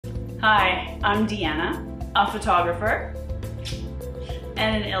Hi, I'm Deanna, a photographer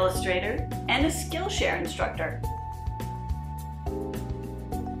and an illustrator and a SkillShare instructor.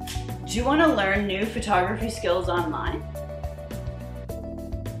 Do you want to learn new photography skills online?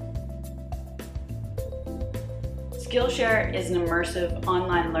 SkillShare is an immersive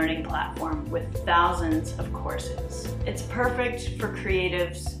online learning platform with thousands of courses. It's perfect for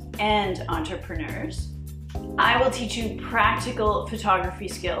creatives and entrepreneurs. I will teach you practical photography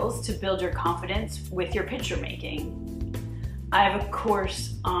skills to build your confidence with your picture making. I have a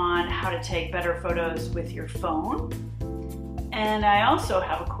course on how to take better photos with your phone. And I also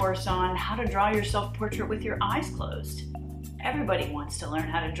have a course on how to draw your self-portrait with your eyes closed. Everybody wants to learn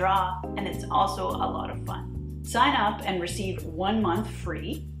how to draw, and it's also a lot of fun. Sign up and receive 1 month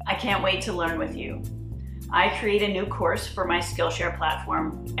free. I can't wait to learn with you. I create a new course for my SkillShare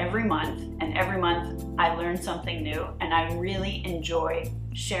platform every month, and every month I learn something new, and I really enjoy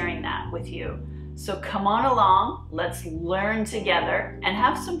sharing that with you. So come on along, let's learn together and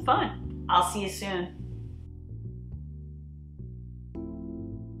have some fun. I'll see you soon.